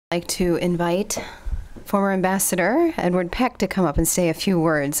I'd like to invite former Ambassador Edward Peck to come up and say a few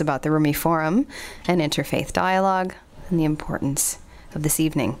words about the Rumi Forum and interfaith dialogue and the importance of this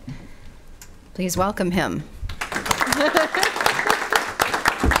evening. Please welcome him.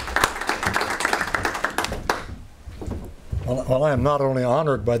 Well, I am not only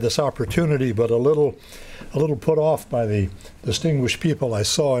honored by this opportunity, but a little put off by the distinguished people I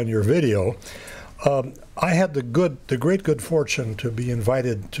saw in your video. I had the great good fortune to be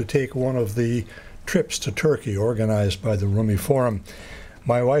invited to take one of the trips to Turkey organized by the Rumi Forum.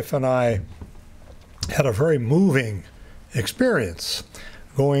 My wife and I had a very moving experience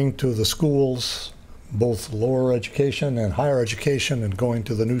going to the schools, both lower education and higher education, and going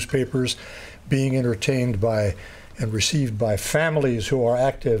to the newspapers, being entertained by and received by families who are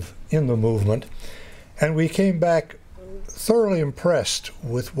active in the movement. And we came back thoroughly impressed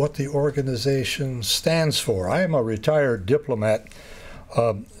with what the organization stands for. I am a retired diplomat.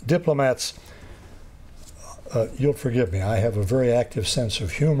 Diplomats, you'll forgive me, I have a very active sense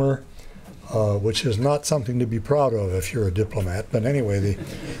of humor, which is not something to be proud of if you're a diplomat. But anyway,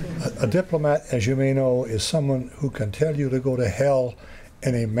 a diplomat, as you may know, is someone who can tell you to go to hell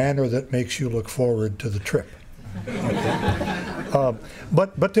in a manner that makes you look forward to the trip. Okay.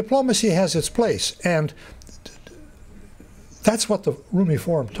 But diplomacy has its place, and that's what the Rumi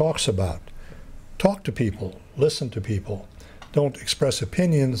Forum talks about. Talk to people, listen to people, don't express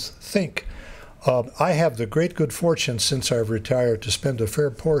opinions, think. I have the great good fortune since I've retired to spend a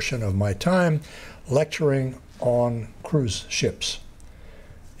fair portion of my time lecturing on cruise ships.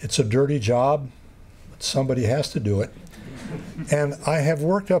 It's a dirty job, but somebody has to do it. And I have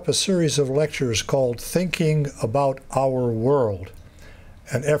worked up a series of lectures called Thinking About Our World,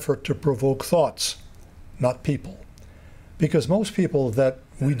 an effort to provoke thoughts, not people. Because most people that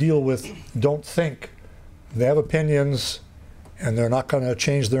we deal with don't think. They have opinions, and they're not going to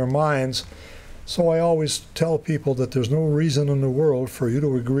change their minds. So I always tell people that there's no reason in the world for you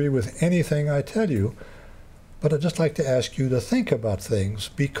to agree with anything I tell you, but I'd just like to ask you to think about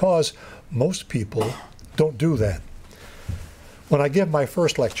things, because most people don't do that. When I give my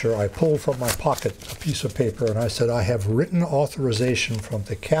first lecture, I pulled from my pocket a piece of paper and I said, I have written authorization from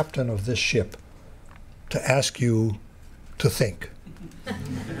the captain of this ship to ask you to think.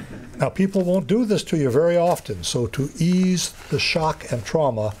 Now, people won't do this to you very often, so to ease the shock and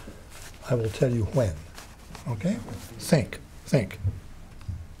trauma, I will tell you when. Okay? Think.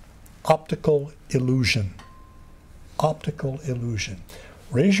 Optical illusion. Optical illusion.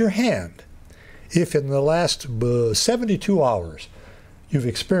 Raise your hand if in the last 72 hours you've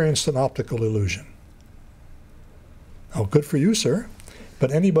experienced an optical illusion. Oh, good for you, sir.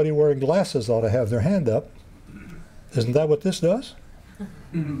 But anybody wearing glasses ought to have their hand up. Isn't that what this does?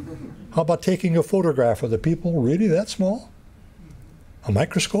 How about taking a photograph of the people really that small? A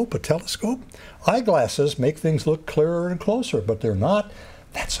microscope, a telescope? Eyeglasses make things look clearer and closer, but they're not.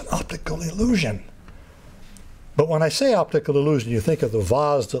 That's an optical illusion. But when I say optical illusion, you think of the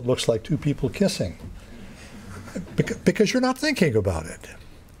vase that looks like two people kissing, because you're not thinking about it.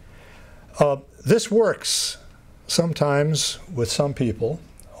 This works sometimes with some people.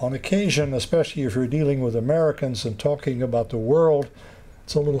 On occasion, especially if you're dealing with Americans and talking about the world,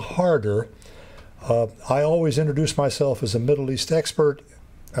 it's a little harder. I always introduce myself as a Middle East expert,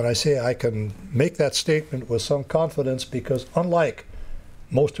 and I say I can make that statement with some confidence because, unlike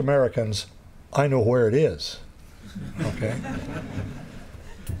most Americans, I know where it is. Okay?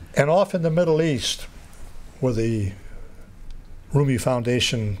 And off in the Middle East, where the Rumi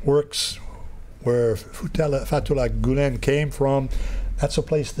Foundation works, where Fethullah Gulen came from, that's a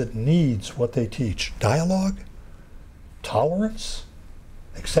place that needs what they teach. Dialogue, tolerance,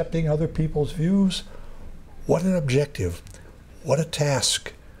 accepting other people's views. What an objective. What a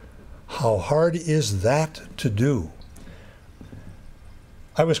task. How hard is that to do?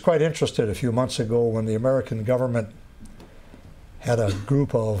 I was quite interested a few months ago when the American government had a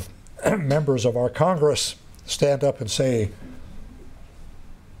group of members of our Congress stand up and say,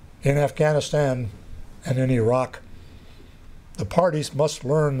 in Afghanistan and in Iraq, the parties must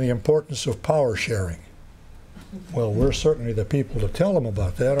learn the importance of power sharing. Well, we're certainly the people to tell them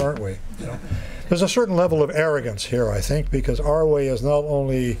about that, aren't we? You know? There's a certain level of arrogance here, I think, because our way is not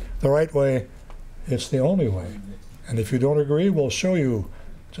only the right way, it's the only way. And if you don't agree, we'll show you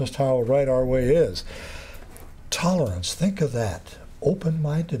just how right our way is. Tolerance, think of that.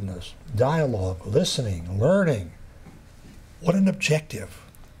 Open-mindedness, dialogue, listening, learning. What an objective.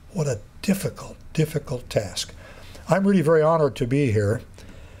 What a difficult, difficult task. I'm really very honored to be here,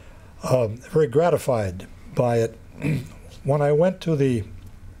 very gratified by it. When I went to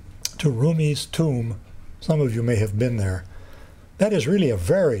Rumi's tomb, some of you may have been there, that is really a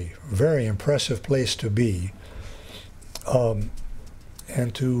very, very impressive place to be. And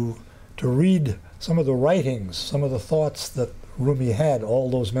to read some of the writings, some of the thoughts that Rumi had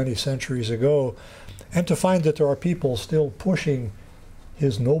all those many centuries ago, and to find that there are people still pushing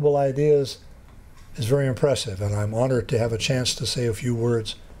his noble ideas is very impressive, and I'm honored to have a chance to say a few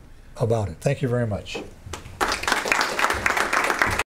words about it. Thank you very much.